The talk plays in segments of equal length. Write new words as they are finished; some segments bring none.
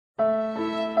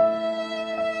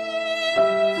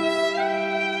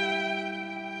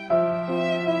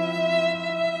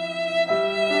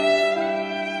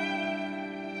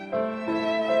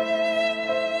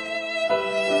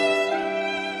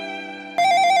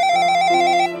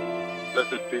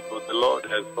blessed people, the Lord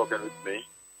has spoken with me,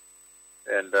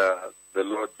 and the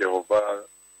Lord Jehovah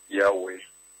Yahweh,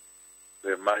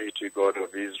 the mighty God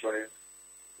of Israel,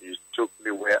 He took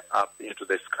me way up into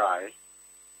the sky,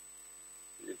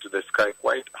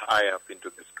 quite high up into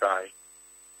the sky,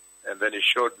 and then He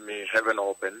showed me heaven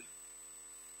open.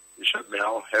 He showed me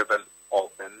how heaven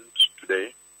opened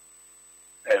today,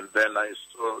 and then I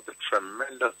saw the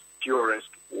tremendous, purest,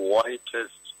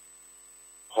 whitest,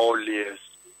 holiest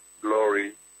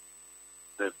glory,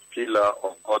 the pillar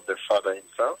of God the Father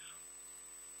Himself.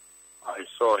 I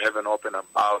saw heaven open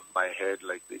above my head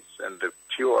like this, and the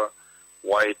pure,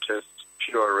 whitest,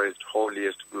 purest,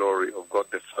 holiest glory of God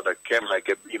the Father came like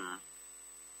a beam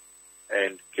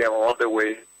and came all the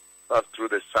way up through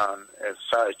the sun and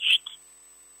searched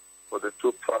for the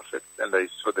two prophets, and I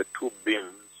saw the two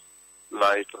beams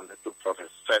light on the two prophets,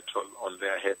 settle on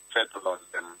their heads, settle on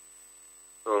them.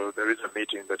 So there is a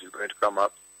meeting that is going to come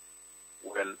up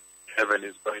when heaven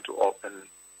is going to open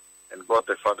and God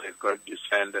the Father is going to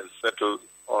descend and settle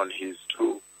on His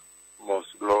two most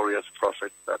glorious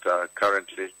prophets that are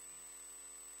currently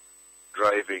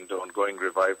driving the ongoing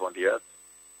revival on the earth,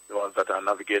 the ones that are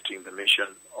navigating the mission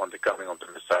on the coming of the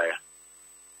Messiah,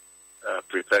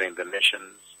 preparing the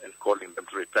nations and calling them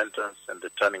to repentance and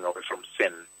the turning away from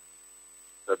sin,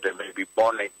 that they may be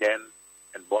born again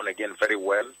and born again very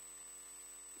well,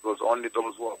 because only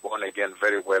those who are born again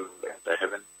very well will enter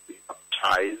heaven, be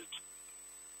baptized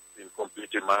in complete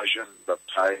immersion,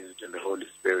 baptized in the Holy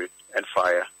Spirit and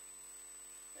fire,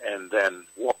 and then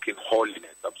walk in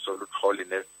holiness, absolute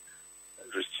holiness,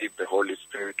 and receive the Holy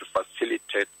Spirit to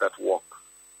facilitate that walk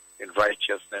in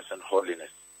righteousness and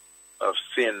holiness. I've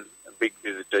seen a big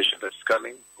visitation that's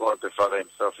coming. God the Father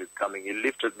Himself is coming. He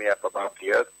lifted me up above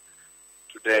the earth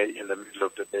today in the middle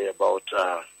of the day, about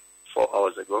 4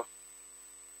 hours ago.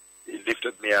 He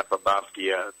lifted me up above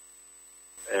the earth,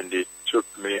 and He took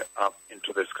me up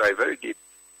into the sky very deep,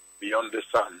 beyond the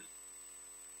sun.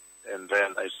 And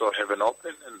then I saw heaven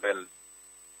open, and then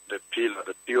the pillar,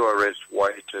 the purest,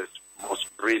 whitest,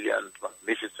 most brilliant,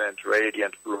 magnificent,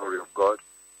 radiant glory of God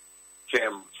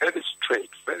came very straight,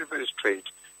 very, very straight.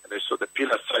 And I saw the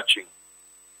pillar searching.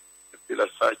 The pillar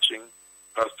searching,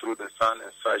 passed through the sun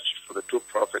and searched for the two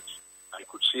prophets. I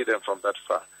could see them from that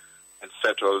far and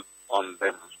settled on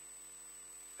them.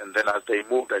 And then as they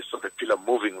moved, I saw the pillar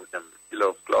moving with them, the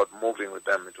pillar of cloud moving with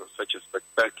them. It was such a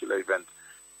spectacular event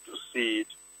to see it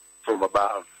from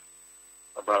above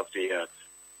the earth.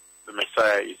 The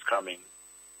Messiah is coming.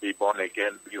 Be born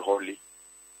again, be holy.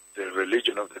 The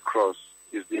religion of the cross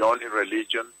is the only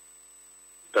religion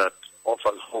that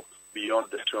offers hope beyond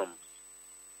the tomb.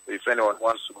 If anyone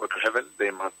wants to go to heaven,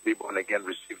 they must be born again,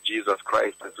 receive Jesus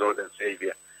Christ as Lord and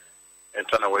Savior, and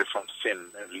turn away from sin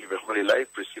and live a holy life,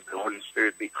 receive the Holy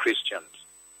Spirit, be Christians,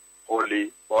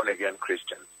 holy, born-again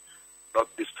Christians. Not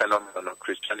this phenomenon of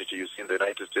Christianity you see in the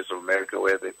United States of America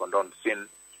where they condone sin,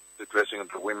 the dressing of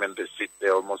the women, they sit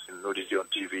there almost in nudity on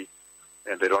TV,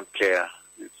 and they don't care.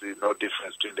 It's no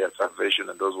difference between their salvation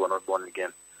and those who are not born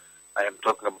again. I am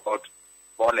talking about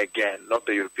born again, not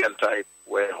the European type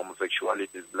where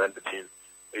homosexuality is blended in,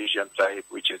 Asian type,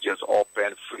 which is just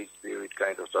open, free spirit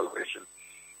kind of salvation,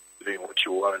 doing what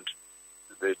you want,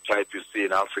 the type you see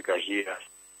in Africa here,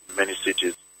 in many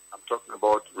cities. I'm talking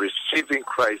about receiving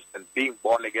Christ and being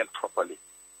born again properly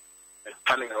and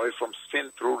turning away from sin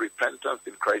through repentance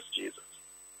in Christ Jesus.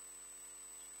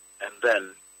 And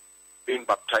then being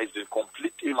baptized in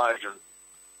complete immersion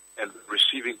and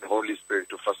receiving the Holy Spirit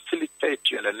to facilitate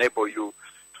you and enable you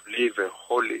to live a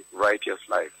holy, righteous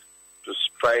life, to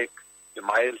strike the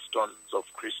milestones of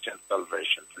Christian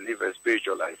salvation, to live a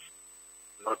spiritual life,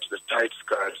 not the tight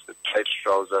skirts, the tight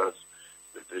trousers,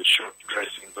 the short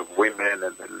dressings of women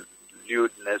and the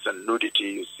lewdness and nudity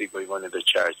you see going on in the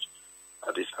church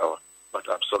at this hour. But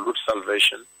absolute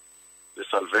salvation, the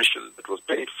salvation that was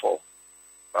paid for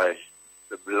by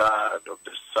the blood of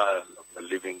the Son of the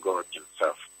living God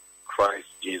Himself, Christ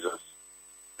Jesus,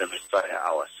 the Messiah,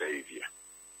 our Savior.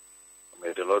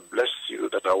 May the Lord bless you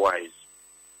that are wise,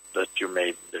 that you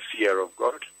may the fear of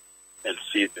God and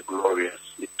see the glorious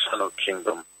eternal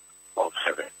kingdom of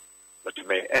heaven. That you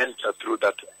may enter through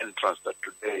that entrance that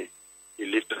today He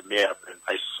lifted me up and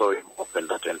I saw Him open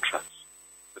that entrance.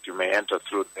 That you may enter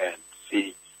through there and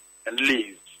see and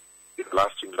live the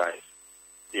lasting life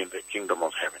in the kingdom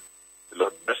of heaven. The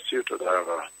Lord bless you to the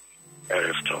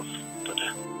Erev Tov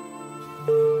today.